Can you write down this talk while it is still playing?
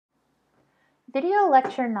Video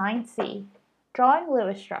Lecture 9C, Drawing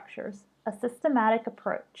Lewis Structures, a Systematic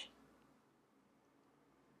Approach.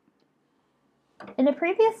 In a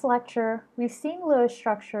previous lecture, we've seen Lewis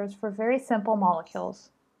structures for very simple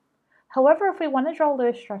molecules. However, if we want to draw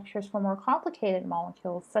Lewis structures for more complicated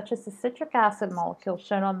molecules, such as the citric acid molecule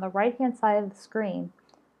shown on the right-hand side of the screen,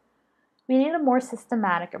 we need a more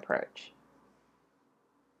systematic approach.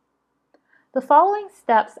 The following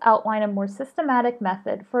steps outline a more systematic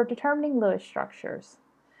method for determining Lewis structures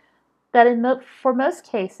that for most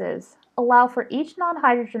cases allow for each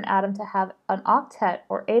non-hydrogen atom to have an octet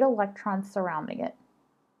or 8 electrons surrounding it.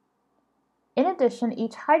 In addition,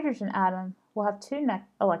 each hydrogen atom will have 2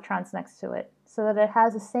 electrons next to it so that it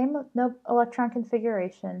has the same electron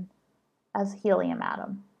configuration as a helium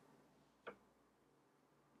atom.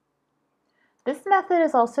 This method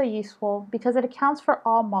is also useful because it accounts for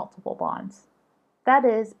all multiple bonds. That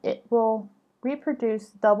is, it will reproduce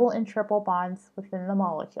double and triple bonds within the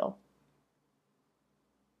molecule.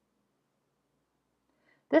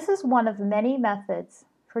 This is one of many methods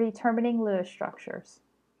for determining Lewis structures.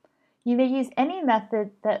 You may use any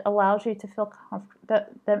method that allows you to feel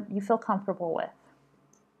that you feel comfortable with.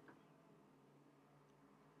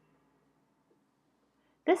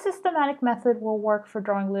 This systematic method will work for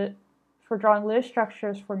drawing Lewis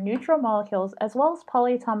structures for neutral molecules as well as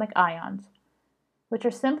polyatomic ions, which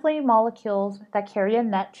are simply molecules that carry a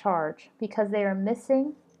net charge because they are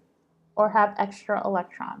missing or have extra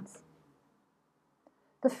electrons.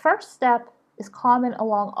 The first step is common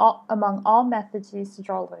among all methods used to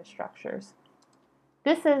draw Lewis structures.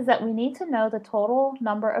 This is that we need to know the total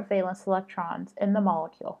number of valence electrons in the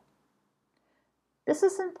molecule. This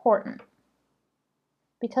is important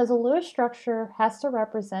because a Lewis structure has to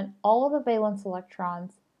represent all of the valence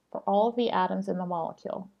electrons for all of the atoms in the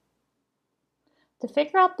molecule. To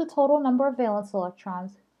figure out the total number of valence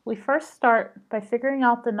electrons, we first start by figuring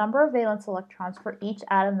out the number of valence electrons for each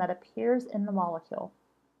atom that appears in the molecule.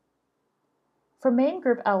 For main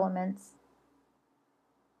group elements,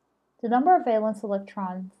 the number of valence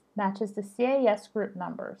electrons matches the CAS group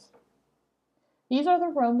numbers. These are the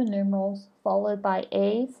Roman numerals followed by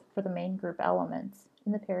A's for the main group elements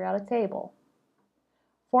in the periodic table.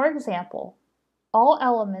 For example, all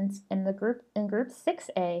elements in group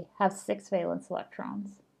 6A have 6 valence electrons.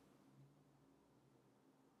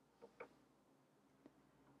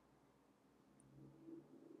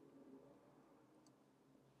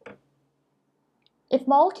 If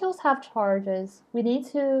molecules have charges, we need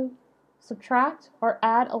to subtract or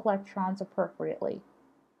add electrons appropriately.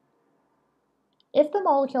 If the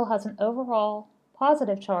molecule has an overall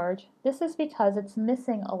positive charge, this is because it's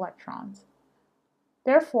missing electrons.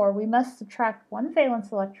 Therefore, we must subtract 1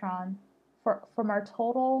 valence electron from our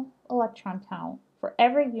total electron count for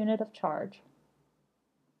every unit of charge.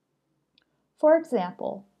 For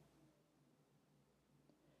example,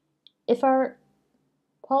 if our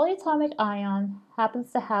polyatomic ion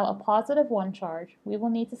happens to have a positive 1 charge, we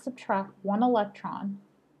will need to subtract 1 electron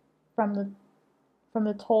from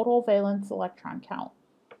the total valence electron count.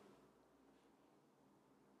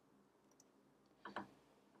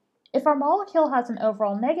 If our molecule has an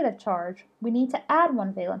overall negative charge, we need to add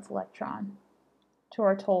 1 valence electron to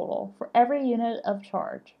our total for every unit of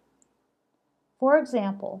charge. For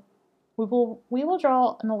example, we will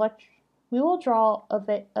draw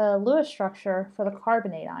a Lewis structure for the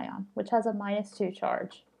carbonate ion, which has a -2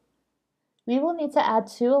 charge. We will need to add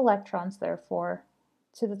 2 electrons, therefore,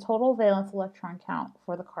 to the total valence electron count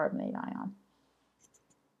for the carbonate ion.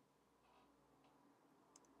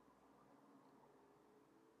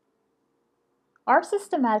 Our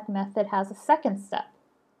systematic method has a second step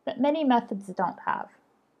that many methods don't have.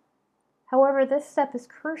 However, this step is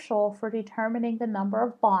crucial for determining the number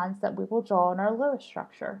of bonds that we will draw in our Lewis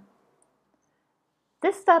structure.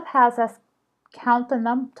 This step has us count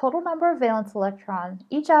the total number of valence electrons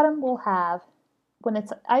each atom will have when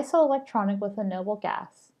it's isoelectronic with a noble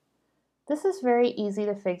gas. This is very easy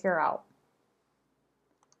to figure out.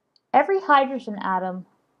 Every hydrogen atom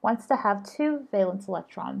wants to have 2 valence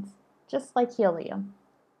electrons, just like helium.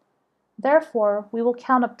 Therefore, we will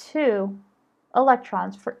count up 2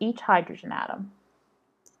 electrons for each hydrogen atom.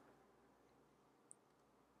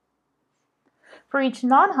 For each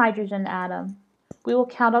non-hydrogen atom, we will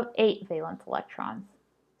count up 8 valence electrons,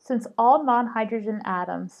 since all non-hydrogen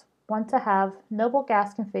atoms want to have noble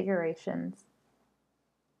gas configurations,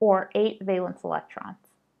 or 8 valence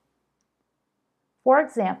electrons. For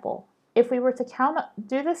example, if we were to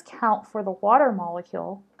do this count for the water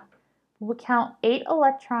molecule, we would count 8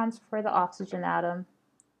 electrons for the oxygen atom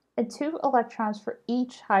and 2 electrons for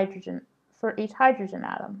each hydrogen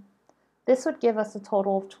atom. This would give us a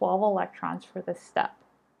total of 12 electrons for this step.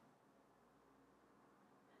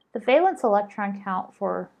 The valence electron count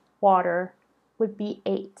for water would be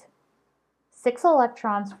 8. 6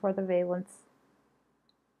 electrons for the valence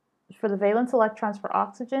electrons for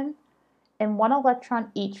oxygen, and 1 electron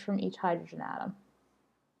each from each hydrogen atom.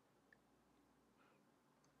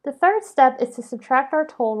 The third step is to subtract our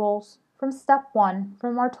totals from step 1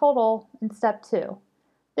 from our total in step 2.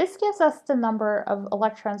 This gives us the number of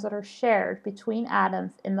electrons that are shared between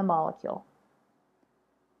atoms in the molecule.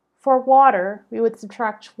 For water, we would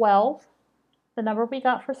subtract 12, the number we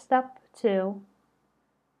got for step 2,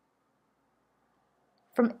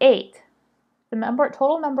 from 8, the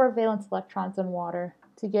total number of valence electrons in water,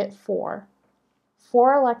 to get 4.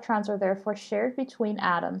 4 electrons are therefore shared between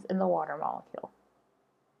atoms in the water molecule.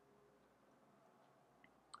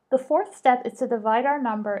 The fourth step is to divide our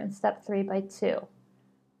number in step 3 by 2.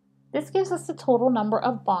 This gives us the total number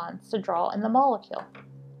of bonds to draw in the molecule.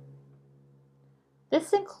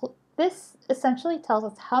 This essentially tells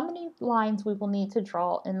us how many lines we will need to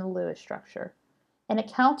draw in the Lewis structure, and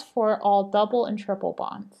it counts for all double and triple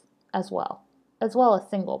bonds as well as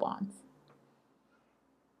single bonds.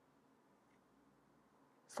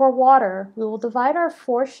 For water, we will divide our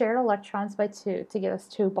 4 shared electrons by 2 to give us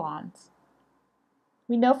 2 bonds.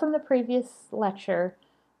 We know from the previous lecture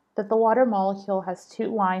that the water molecule has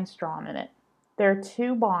 2 lines drawn in it. There are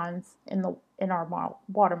 2 bonds in our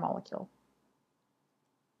water molecule.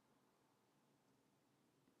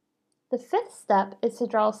 The fifth step is to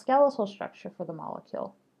draw a skeletal structure for the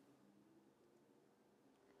molecule.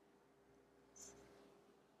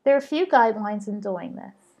 There are a few guidelines in doing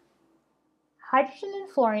this. Hydrogen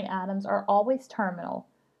and fluorine atoms are always terminal,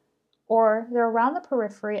 or they're around the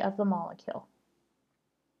periphery of the molecule.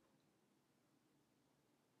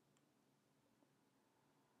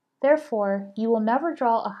 Therefore, you will never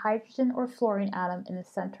draw a hydrogen or fluorine atom in the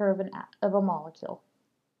center of a molecule.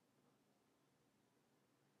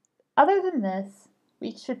 Other than this,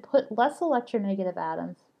 we should put less electronegative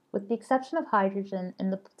atoms, with the exception of hydrogen,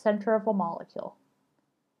 in the center of a molecule,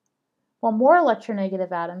 while more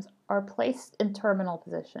electronegative atoms are placed in terminal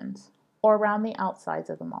positions, or around the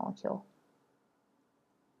outsides of the molecule.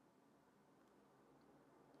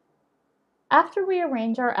 After we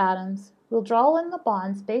arrange our atoms, we'll draw in the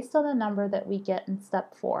bonds based on the number that we get in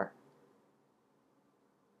step 4.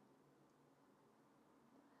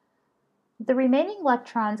 The remaining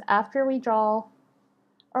electrons after we draw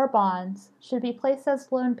our bonds should be placed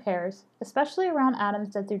as lone pairs, especially around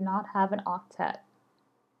atoms that do not have an octet.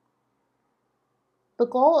 The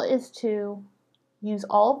goal is to use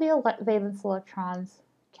all of the valence electrons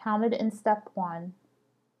counted in step 1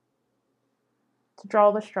 to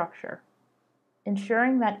draw the structure,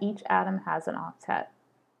 ensuring that each atom has an octet.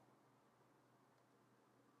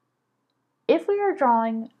 If we are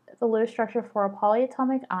drawing the Lewis structure for a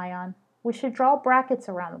polyatomic ion, we should draw brackets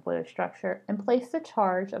around the Lewis structure and place the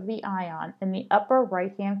charge of the ion in the upper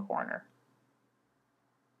right-hand corner.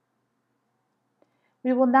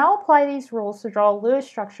 We will now apply these rules to draw a Lewis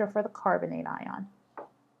structure for the carbonate ion.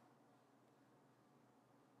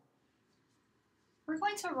 We're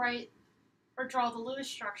going to write or draw the Lewis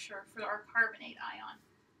structure for our carbonate ion.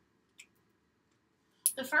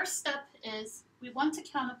 The first step is we want to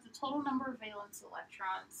count up the total number of valence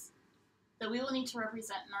electrons that we will need to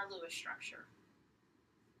represent in our Lewis structure.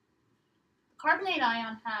 The carbonate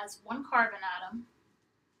ion has 1 carbon atom.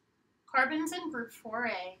 Carbon's in group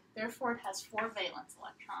 4A, therefore it has 4 valence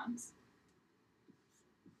electrons.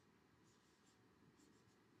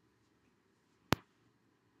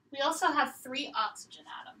 We also have 3 oxygen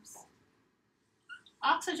atoms.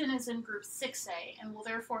 Oxygen is in group 6A and will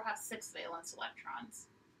therefore have 6 valence electrons.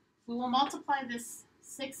 We will multiply this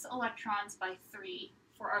 6 electrons by 3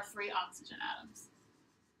 for our 3 oxygen atoms.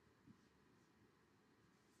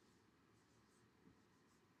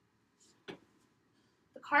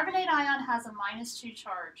 The carbonate ion has a -2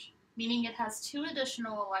 charge, meaning it has 2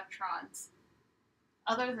 additional electrons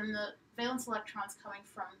other than the valence electrons coming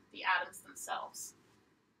from the atoms themselves.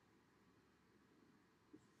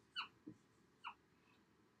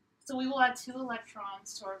 So we will add 2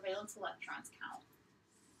 electrons to our valence electrons count,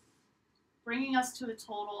 bringing us to a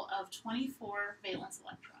total of 24 valence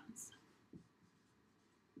electrons.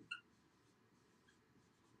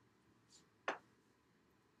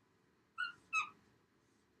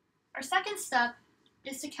 Our second step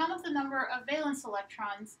is to count up the number of valence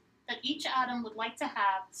electrons that each atom would like to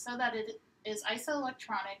have so that it is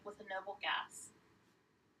isoelectronic with a noble gas.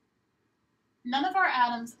 None of our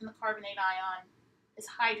atoms in the carbonate ion is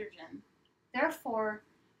hydrogen. Therefore,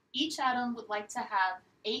 each atom would like to have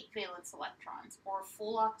 8 valence electrons, or a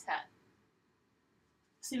full octet.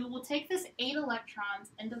 So we will take this 8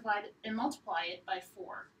 electrons and divide it and multiply it by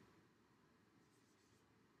 4,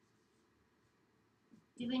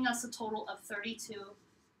 giving us a total of 32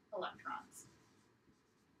 electrons.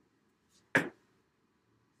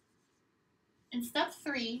 In step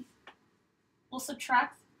 3, we'll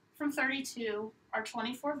subtract from 32 our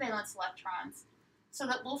 24 valence electrons so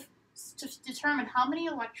that we'll determine how many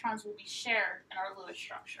electrons will be shared in our Lewis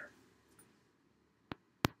structure.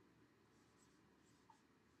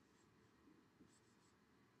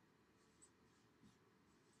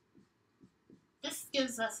 This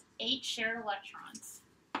gives us 8 shared electrons.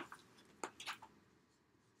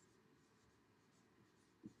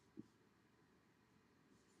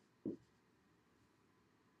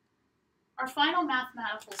 Our final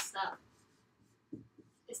mathematical step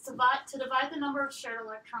is to divide the number of shared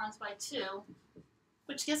electrons by 2,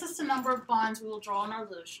 which gives us the number of bonds we will draw in our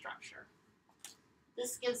Lewis structure.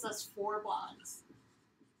 This gives us 4 bonds.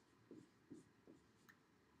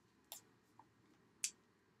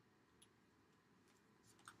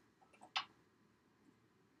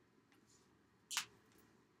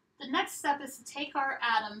 The next step is to take our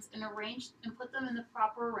atoms and put them in the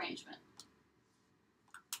proper arrangement.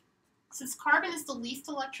 Since carbon is the least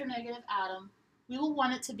electronegative atom, we will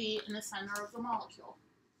want it to be in the center of the molecule.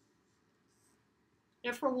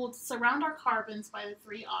 Therefore, we'll surround our carbon by the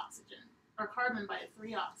 3 oxygens.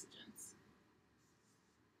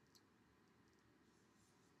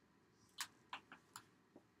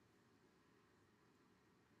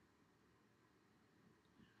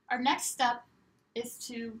 Our next step is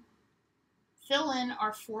to fill in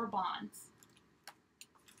our 4 bonds.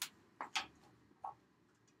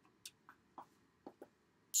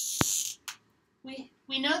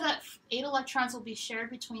 We know that 8 electrons will be shared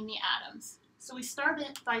between the atoms. So we start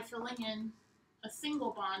it by filling in a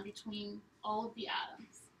single bond between all of the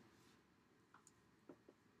atoms.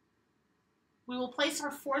 We will place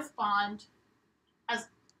our 4th bond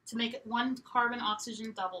to make it 1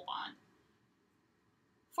 carbon-oxygen double bond.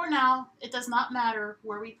 For now, it does not matter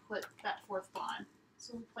where we put that 4th bond,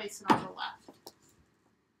 so we'll place it on the left.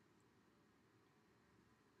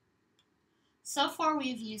 So far,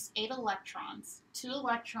 we've used 8 electrons, 2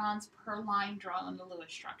 electrons per line drawn in the Lewis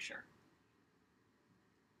structure.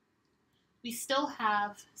 We still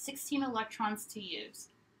have 16 electrons to use,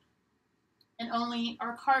 and only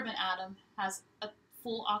our carbon atom has a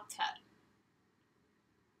full octet.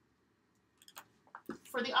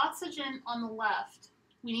 For the oxygen on the left,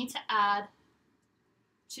 we need to add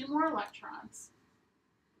 2 more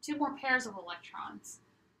pairs of electrons,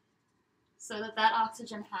 so that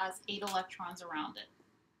oxygen has 8 electrons around it.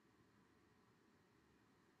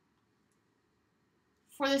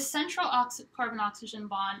 For the central carbon-oxygen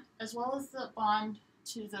bond, as well as the bond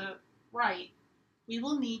to the right, we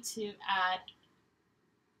will need to add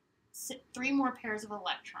 3 more pairs of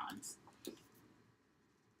electrons.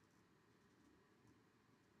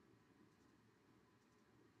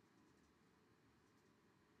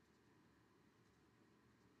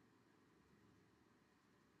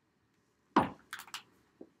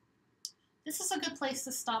 This is a good place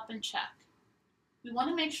to stop and check. We want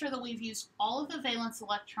to make sure that we've used all of the valence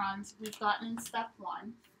electrons we've gotten in step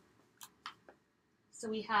 1. So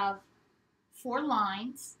we have 4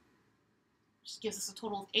 lines, which gives us a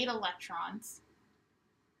total of 8 electrons,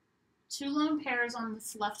 2 lone pairs on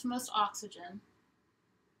this leftmost oxygen,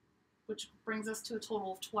 which brings us to a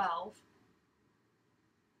total of 12,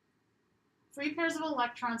 3 pairs of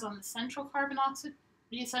electrons on the central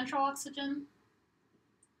oxygen,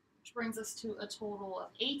 which brings us to a total of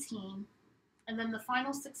 18, and then the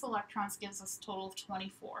final 6 electrons gives us a total of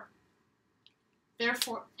 24.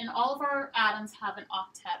 Therefore, and all of our atoms have an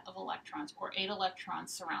octet of electrons, or 8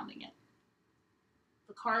 electrons surrounding it.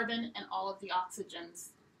 The carbon and all of the oxygens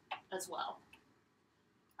as well.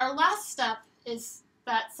 Our last step is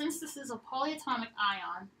that since this is a polyatomic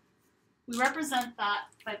ion, we represent that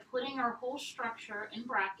by putting our whole structure in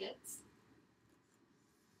brackets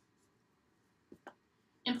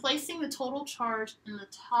and placing the total charge in the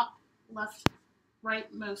top left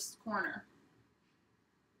rightmost corner.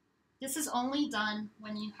 This is only done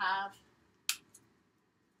when you have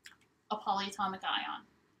a polyatomic ion.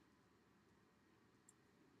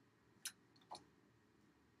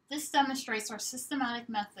 This demonstrates our systematic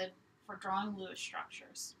method for drawing Lewis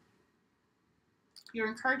structures. You're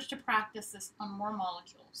encouraged to practice this on more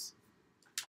molecules.